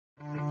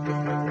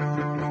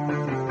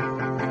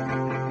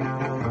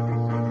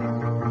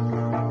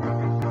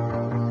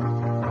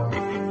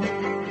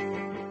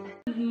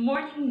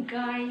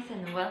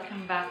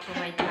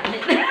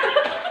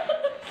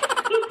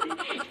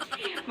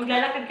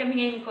kami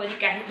ngayon ni Cody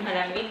kahit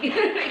malamig.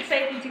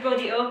 Excited si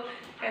Cody, oh.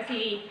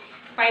 Kasi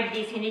 5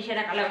 days hindi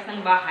siya nakalabas ng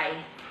bahay.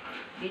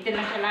 Dito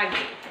lang siya lagi.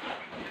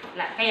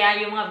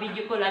 Kaya yung mga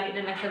video ko lagi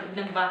na nasa loob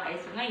ng bahay.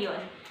 So ngayon,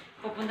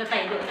 pupunta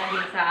tayo doon na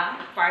din sa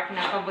park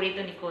na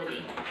paborito ni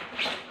Cody.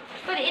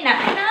 Cody,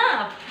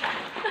 enough!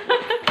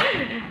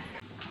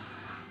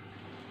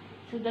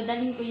 So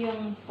dadalhin ko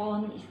yung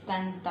phone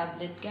stand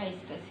tablet, guys,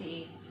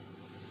 kasi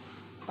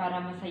para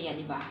masaya,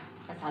 di ba?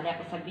 Kasali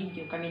ako sa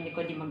video, kami ni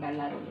Cody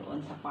maglalaro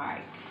doon sa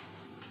park.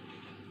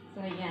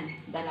 So, ayan.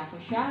 Dala ko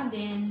siya.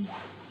 Then,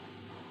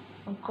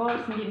 of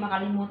course, hindi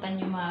makalimutan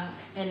yung mga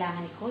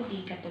kailangan ni Cody.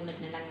 Katulad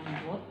na lang ng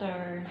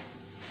water.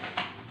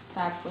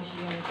 Tapos,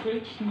 yung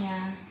fridge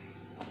niya.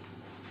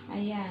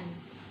 Ayan.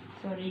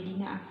 So, ready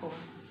na ako.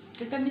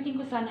 Gagamitin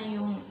ko sana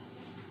yung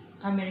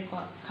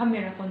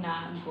camera ko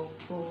na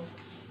GoPro.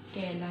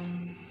 Kaya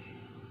lang,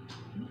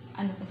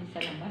 ano kasi sa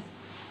labas,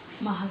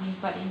 mahangin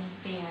pa rin.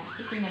 Kaya,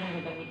 ito na lang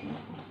gagamitin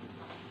ako.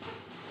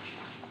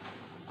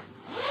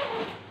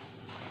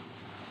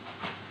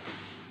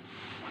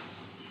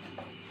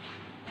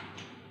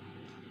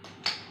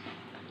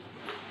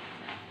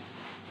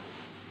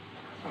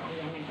 So,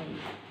 ayan na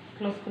guys.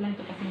 Close ko lang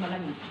ito kasi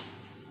malamig.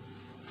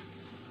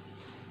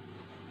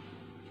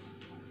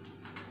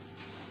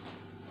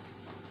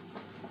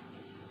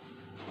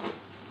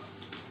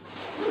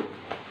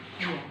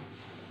 Ayan.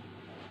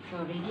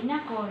 So, ready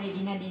na ako.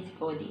 Ready na din si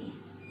Cody.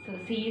 So,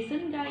 see you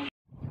soon, guys.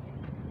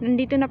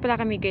 Nandito na pala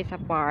kami, guys,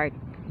 sa park.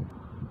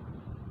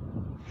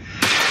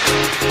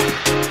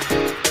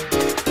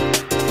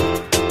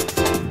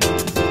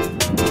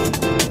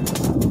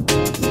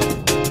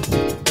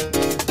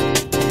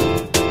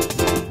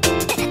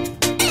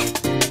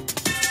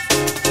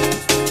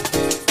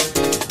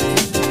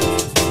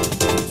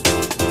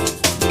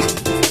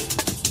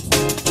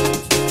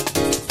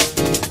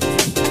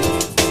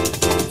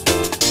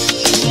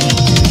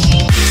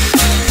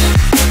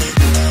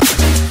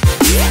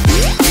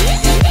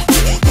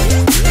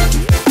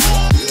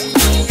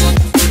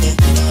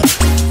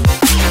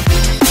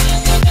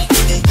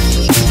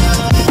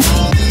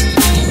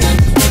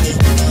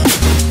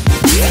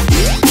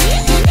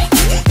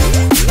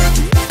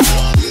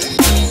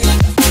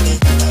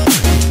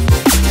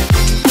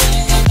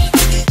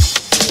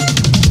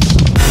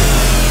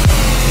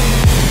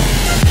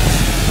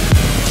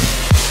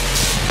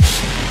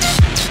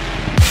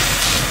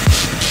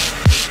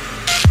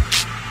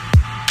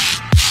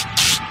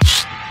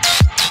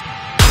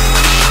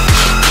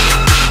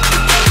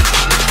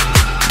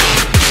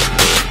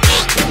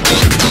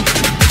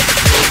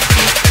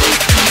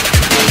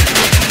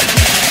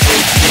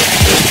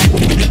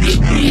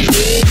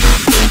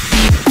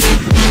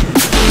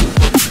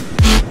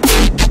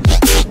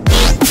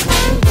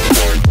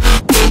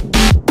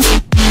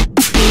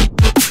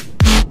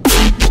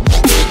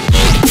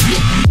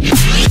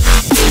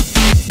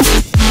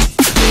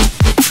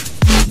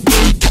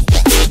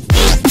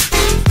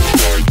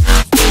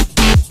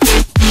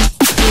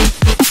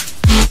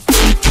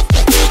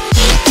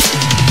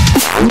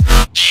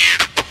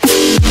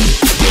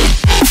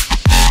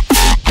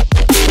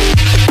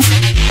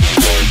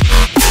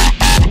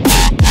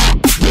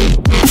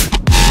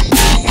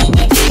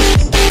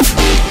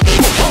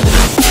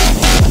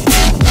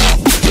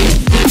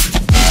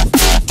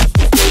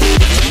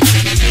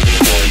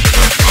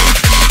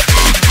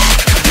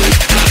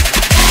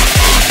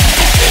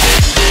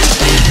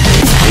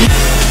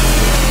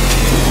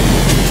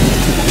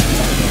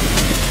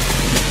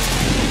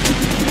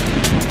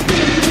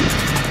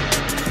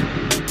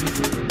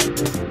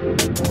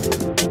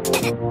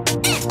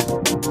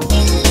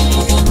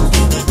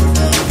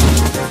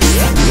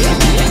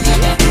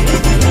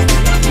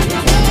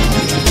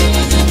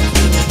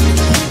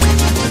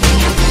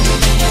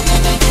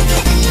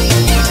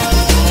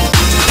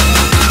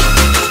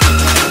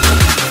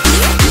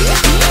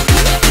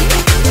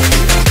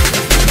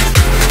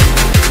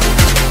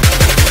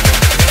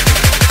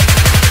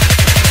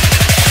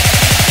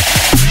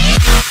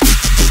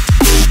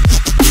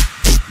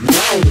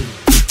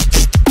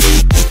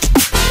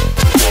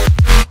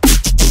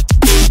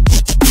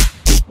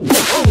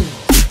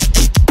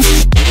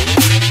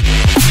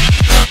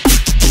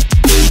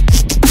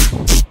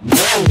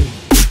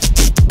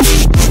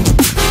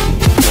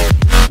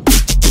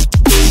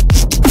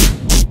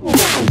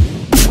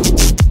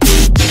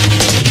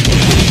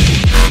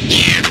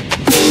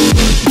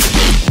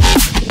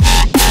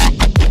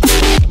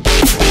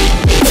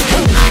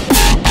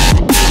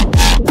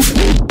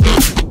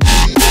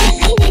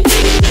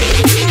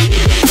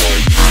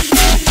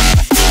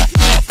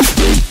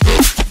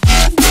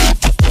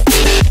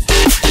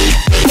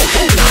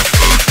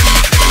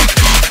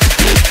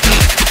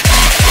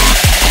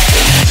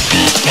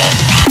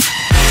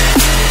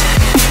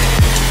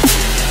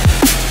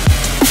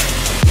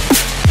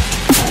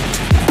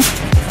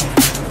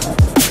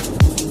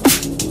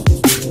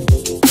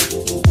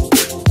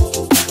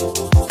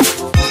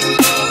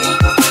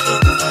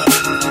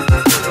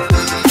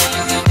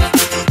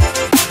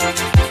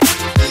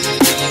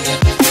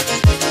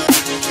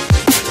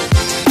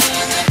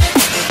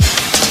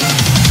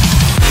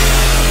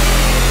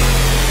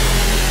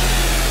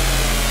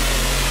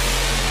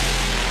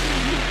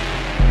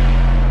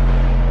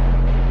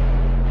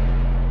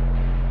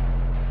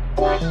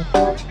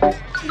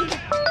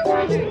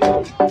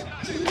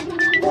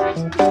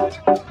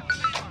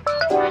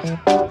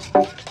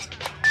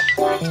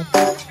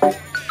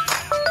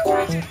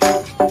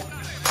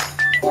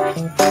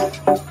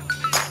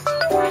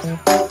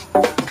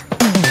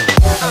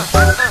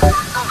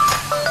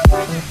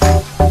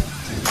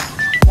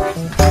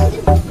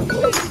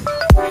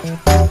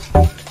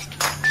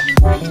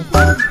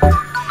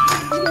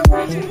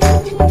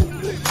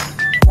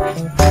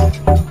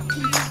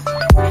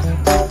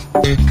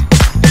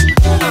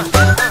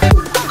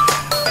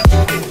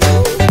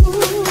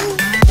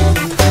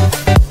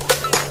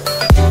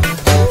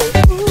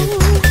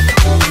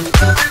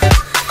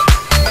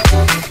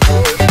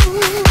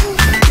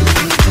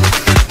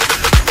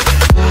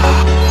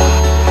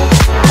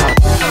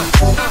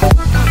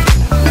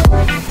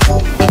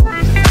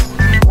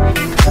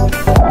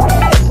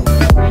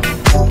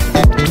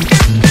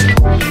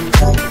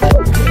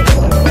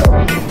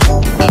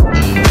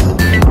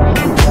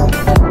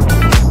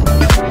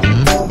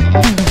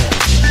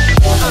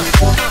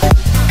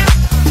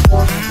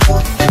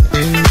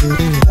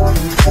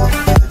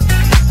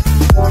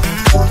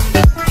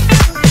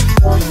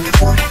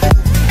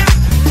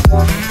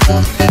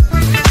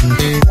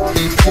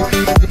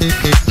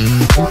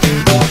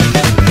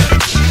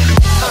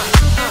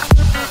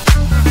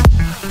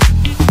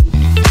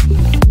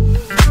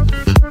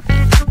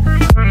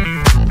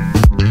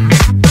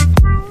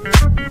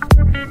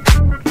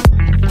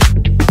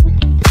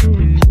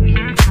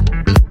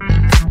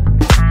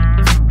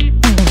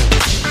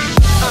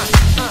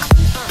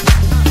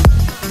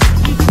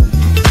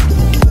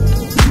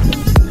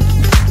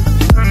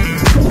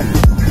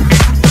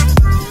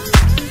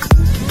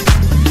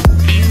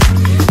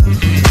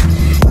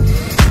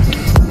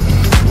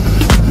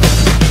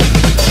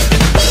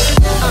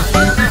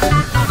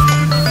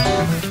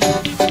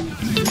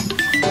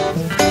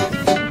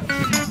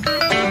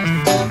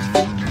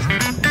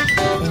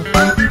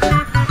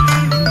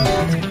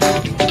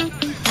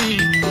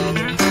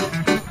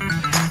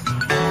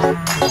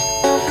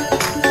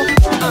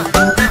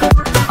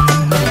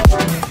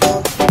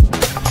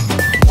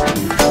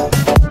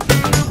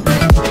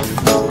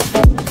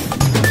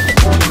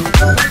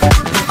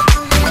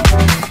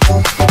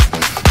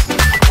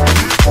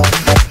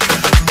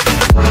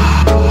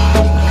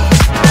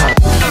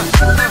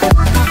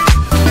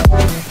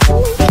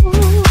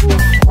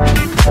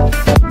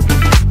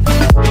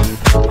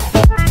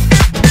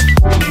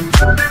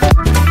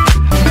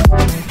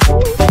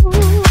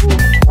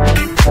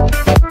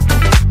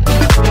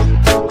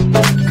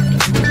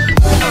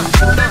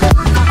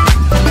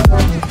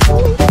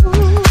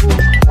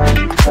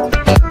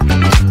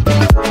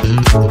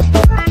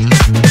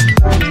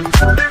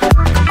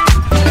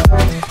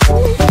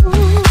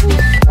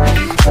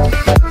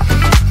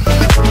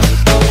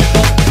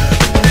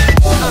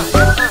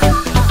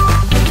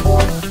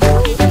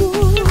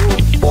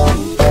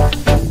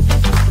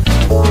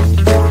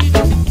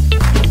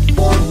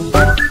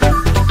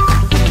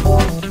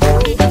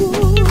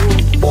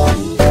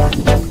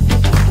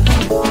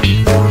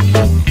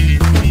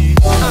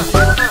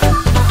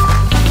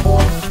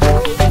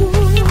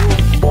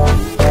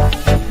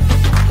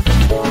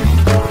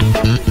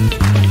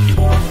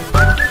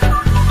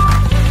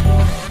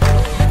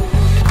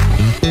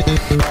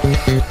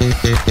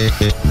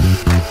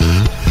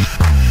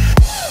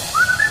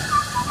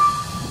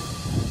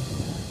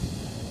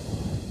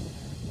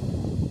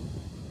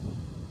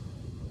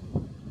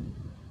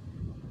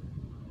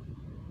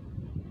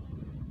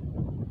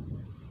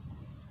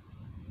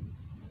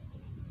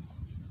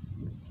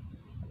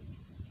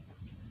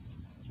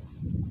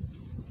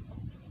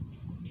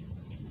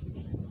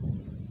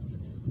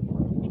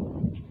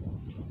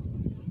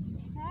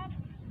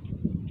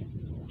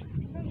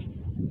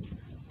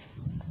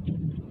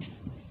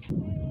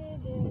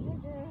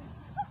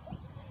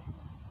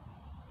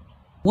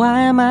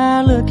 Why am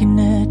I looking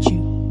at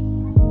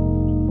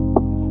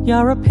you?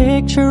 You're a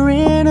picture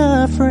in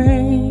a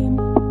frame.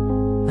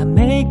 I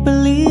make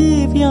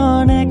believe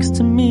you're next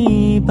to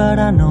me, but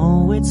I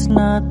know it's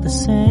not the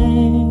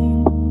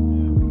same.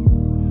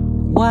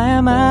 Why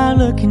am I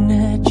looking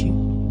at you?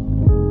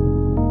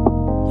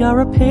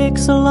 You're a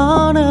pixel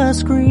on a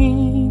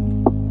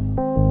screen.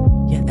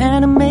 Your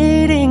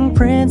animating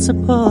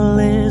principle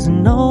is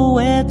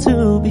nowhere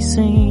to be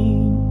seen.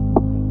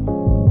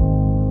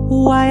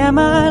 Why am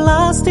I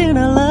lost in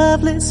a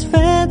loveless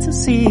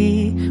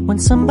fantasy when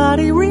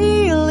somebody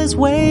real is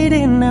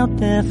waiting out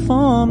there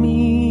for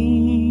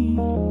me?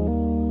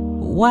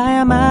 Why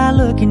am I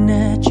looking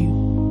at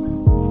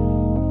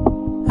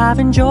you? I've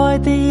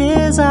enjoyed the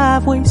years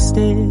I've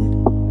wasted,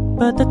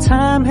 but the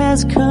time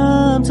has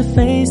come to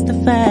face the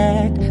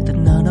fact that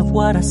none of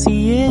what I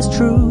see is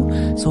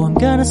true. So I'm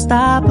gonna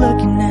stop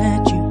looking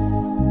at you.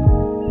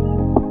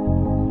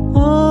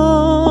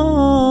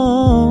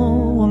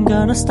 Oh, I'm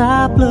gonna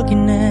stop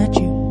looking at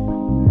you.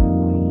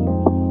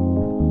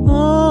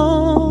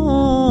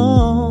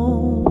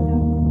 Oh.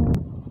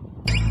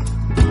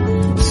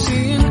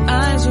 Seeing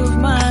eyes of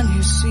mine,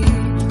 you see,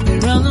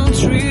 there are no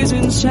trees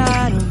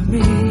inside of me.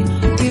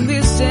 In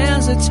this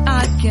desert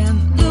I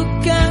can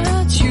look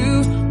at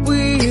you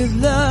with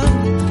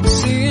love.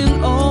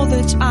 Seeing all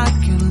that I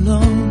can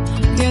learn,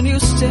 can you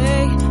stay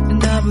stay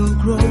and I will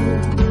grow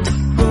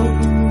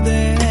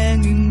the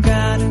hanging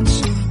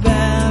gardens of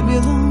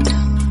Babylon.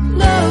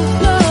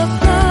 Love, love,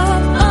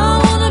 love, I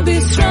wanna be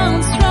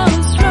strong,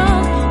 strong,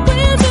 strong.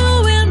 We're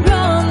doing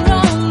wrong,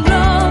 wrong,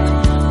 wrong,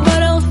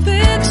 but I'll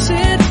fix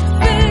it,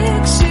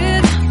 fix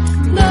it.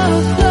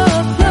 Love,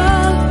 love,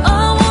 love,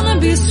 I wanna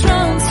be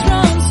strong,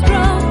 strong,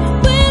 strong.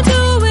 We're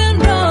doing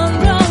wrong,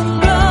 wrong,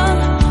 wrong,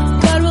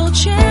 but we'll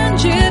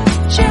change it,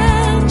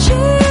 change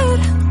it.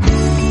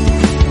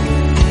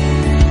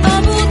 I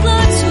would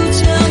like to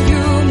tell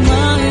you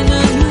mine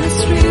and my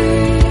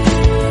street.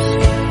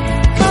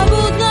 I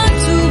would like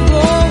to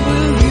go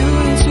with you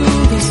into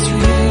the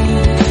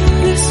street.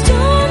 Please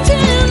don't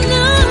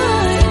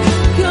deny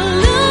your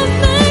love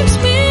makes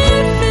me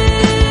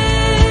feel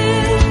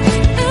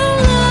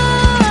alive.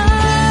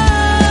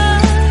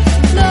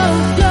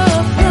 Love,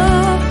 love,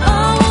 love, I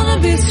wanna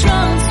be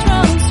strong,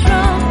 strong,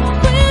 strong.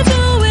 We're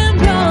doing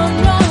wrong,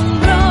 wrong,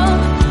 wrong,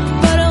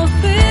 but I'll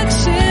fix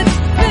it,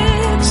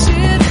 fix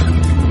it.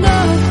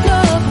 Love,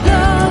 love,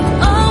 love,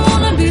 I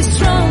wanna be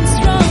strong,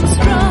 strong,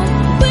 strong.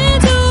 We're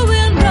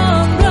doing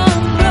wrong,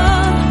 wrong,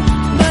 wrong,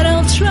 but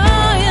I'll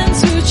try and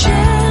to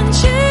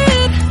change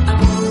it. I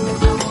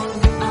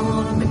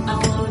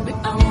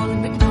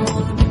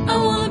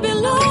wanna be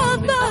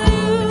loved by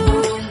you.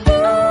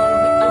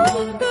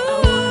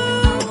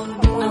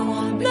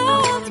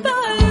 Loved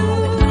by you.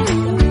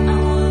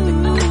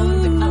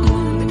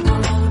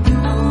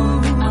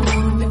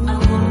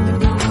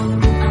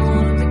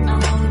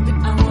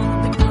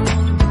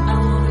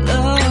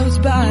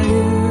 Loved by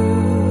you.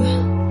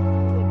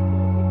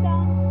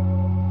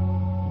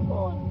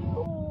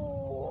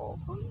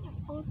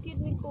 Ang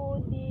cute ni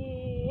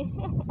Cody.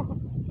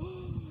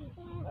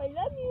 I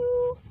love you.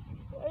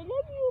 I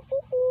love you,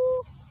 Kuku.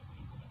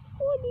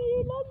 Cody,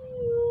 I love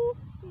you.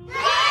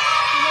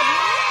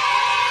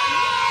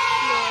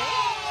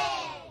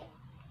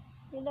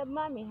 You love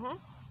mommy, ha?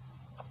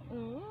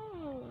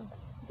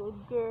 Good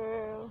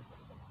girl.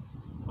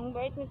 Ang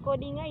bait ni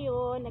Cody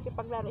ngayon.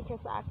 Nakipaglaro siya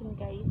sa akin,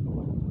 guys.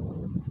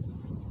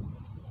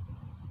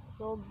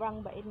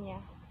 Sobrang bait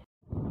niya.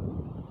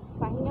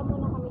 Pahinga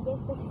muna kami,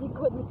 guys, kasi si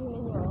Cody,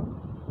 tingnan nyo.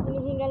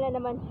 Hinihinga na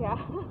naman siya.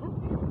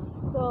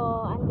 So,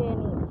 and then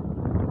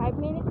 5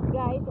 minutes,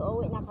 guys,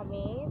 uuwi na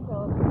kami.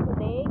 So,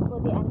 today,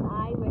 Cody and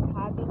I, we're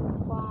having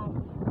fun.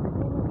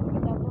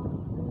 Kita ba?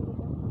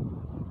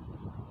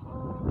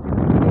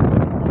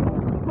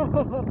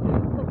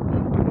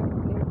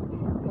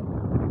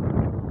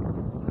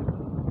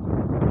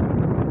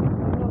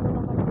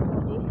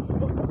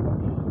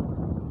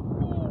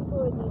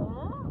 Cody,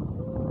 ha?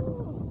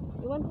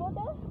 You want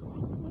water?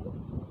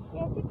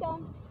 Yeah, sit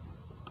down.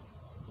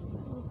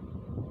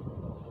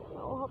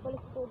 Nauha pala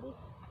si Cody.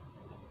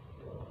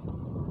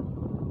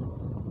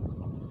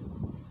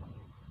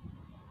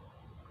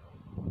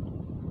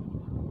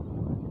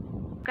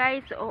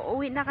 Guys,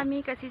 uuwi na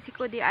kami kasi si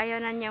Cody ayaw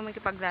na niyang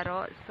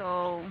magkipaglaro.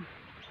 So,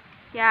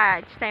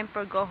 yeah, it's time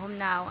for go home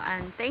now.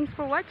 And thanks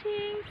for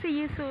watching.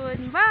 See you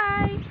soon.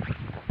 Bye!